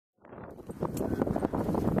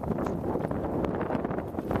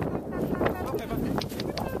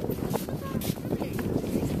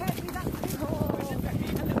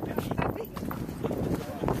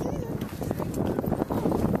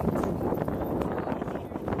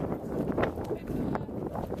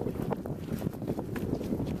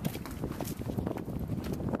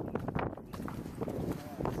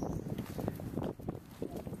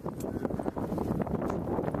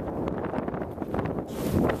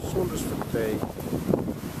Saundersfoot Bay,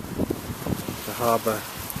 the harbour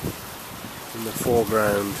in the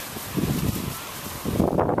foreground,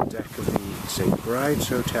 the deck of the St. Bride's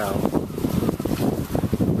Hotel,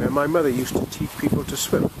 where my mother used to teach people to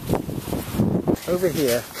swim. Over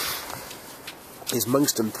here is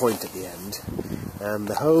Monkston Point at the end, and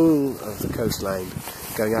the whole of the coastline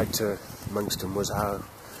going out to Monkston was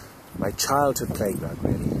my childhood playground,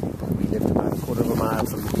 really. We lived about a quarter of a mile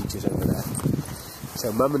from the beaches over there.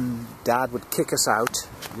 So Mum and Dad would kick us out,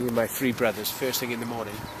 me and my three brothers, first thing in the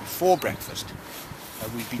morning, before breakfast.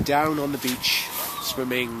 And we'd be down on the beach,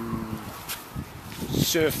 swimming,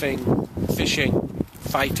 surfing, fishing,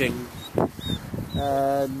 fighting.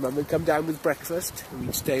 And Mum would come down with breakfast, and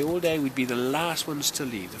we'd stay all day. We'd be the last ones to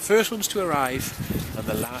leave. The first ones to arrive, and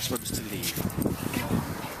the last ones to leave.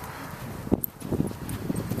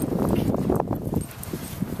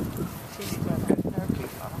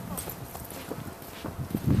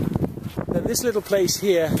 And this little place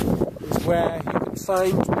here is where you can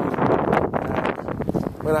find me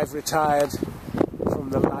when I've retired from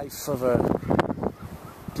the life of a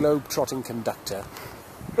globe-trotting conductor.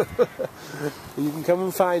 You can come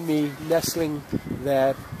and find me nestling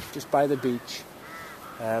there just by the beach,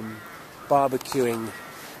 barbecuing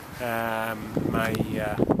my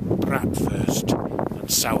bratwurst and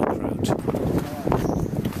sauerkraut.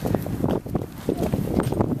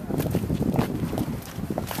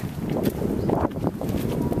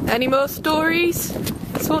 Any more stories?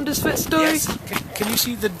 Saundersfoot stories? Yes. Can you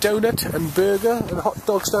see the donut and burger and hot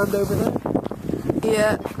dog stand over there?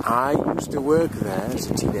 Yeah. I used to work there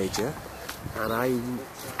as a teenager, and I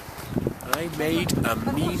made a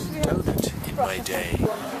mean donut in my day.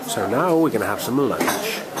 So now we're going to have some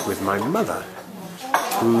lunch with my mother,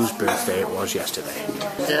 whose birthday it was yesterday.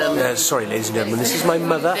 Sorry, ladies and gentlemen, this is my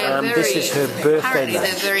mother, and this is her birthday lunch.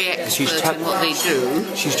 They're very expert in what they do.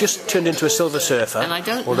 She's just turned into a silver surfer,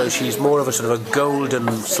 although she's more of a sort of a golden,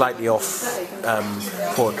 slightly off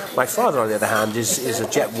forward. My father, on the other hand, is a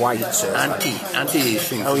jet white surfer.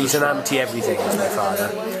 Anti. Oh, he's an anti-everything, is my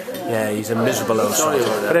father. Yeah, he's a miserable old sod.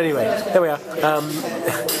 But anyway, there we are.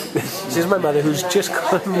 This is my mother, who's just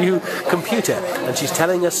got a new computer, and she's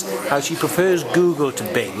telling us how she prefers Google to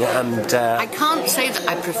Bing. And I can't say that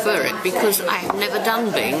I prefer it because I have never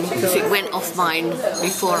done Bing, because it went off mine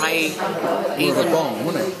before I even.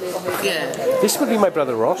 Yeah. This would be my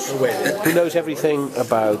brother Ross, who knows everything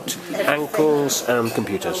about ankles and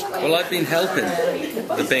computers. Well, I've been helping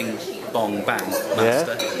the Bing Bong Bang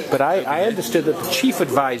master. Yeah, but I understood that the chief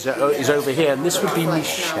advisor is over here, and this would be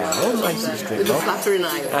Michelle, my sister-in-law. With the fluttering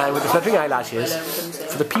eyelashes. With the fluttering eyelashes.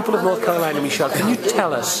 For the people of North Carolina, Michelle, can you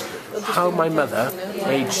tell us how my mother,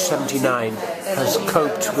 aged 79, has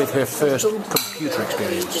coped with her first computer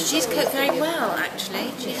experience? She's coped very well,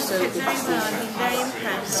 actually. She's coped very well. I've been very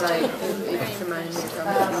impressed.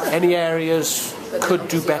 Any areas could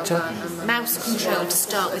do better? Mouse control to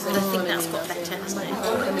start with, but I think that's got better, hasn't it?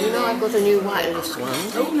 You know, I've got a new wireless one.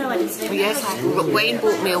 Oh, no, I didn't see Yes, Wayne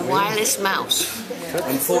bought me a wireless mouse.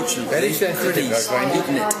 Unfortunately, pretty,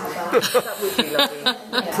 isn't it?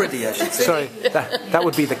 Pretty, I should say. Sorry, that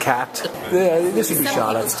would be the cat. This would be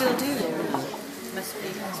Charlotte. Still do.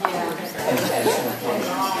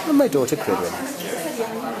 And my daughter Cribben,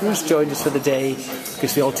 who's joined us for the day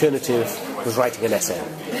because the alternative was writing an essay.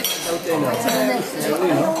 I've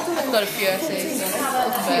got a few essays.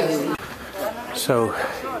 So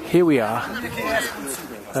here we are,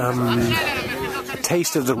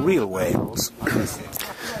 taste of the real Wales,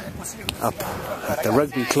 up at the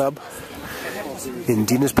rugby club in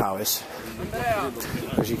Dinas Powys.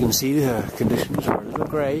 As you can see, the conditions are a little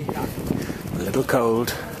grey, a little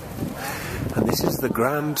cold, and this is the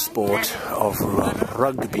grand sport of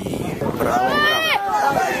rugby.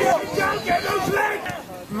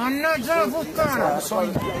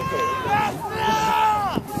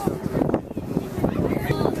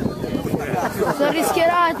 Sono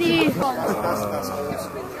rischiarati!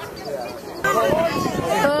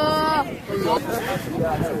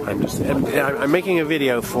 I'm making a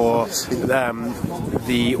video for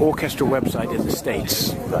the orchestra website in the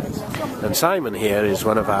States, and Simon here is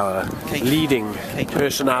one of our leading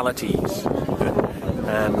personalities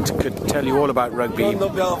and could tell you all about rugby.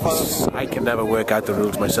 I can never work out the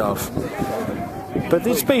rules myself, but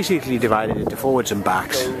it's basically divided into forwards and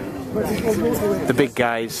backs, the big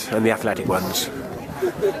guys and the athletic ones.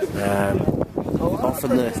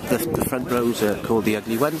 Often the front rows are called the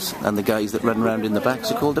ugly ones, and the guys that run around in the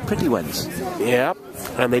backs are called the pretty ones. Yeah,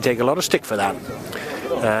 and they take a lot of stick for that.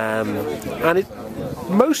 And it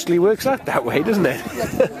mostly works out that way, doesn't it?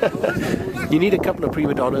 You need a couple of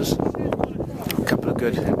prima donnas, a couple of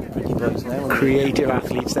good pretty boys now. Creative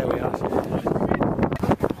athletes, there we are.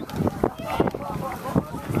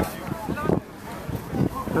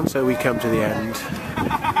 And so we come to the end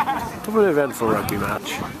of an eventful rugby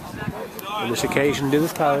match. On this occasion,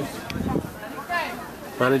 Dinas Powys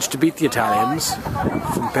managed to beat the Italians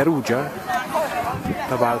from Perugia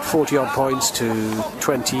about 40 odd points to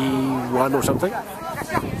 21 or something.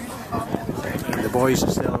 And the boys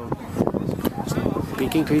are still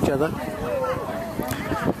speaking to each other.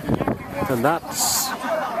 And that's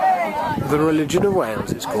the religion of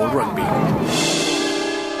Wales. It's called rugby.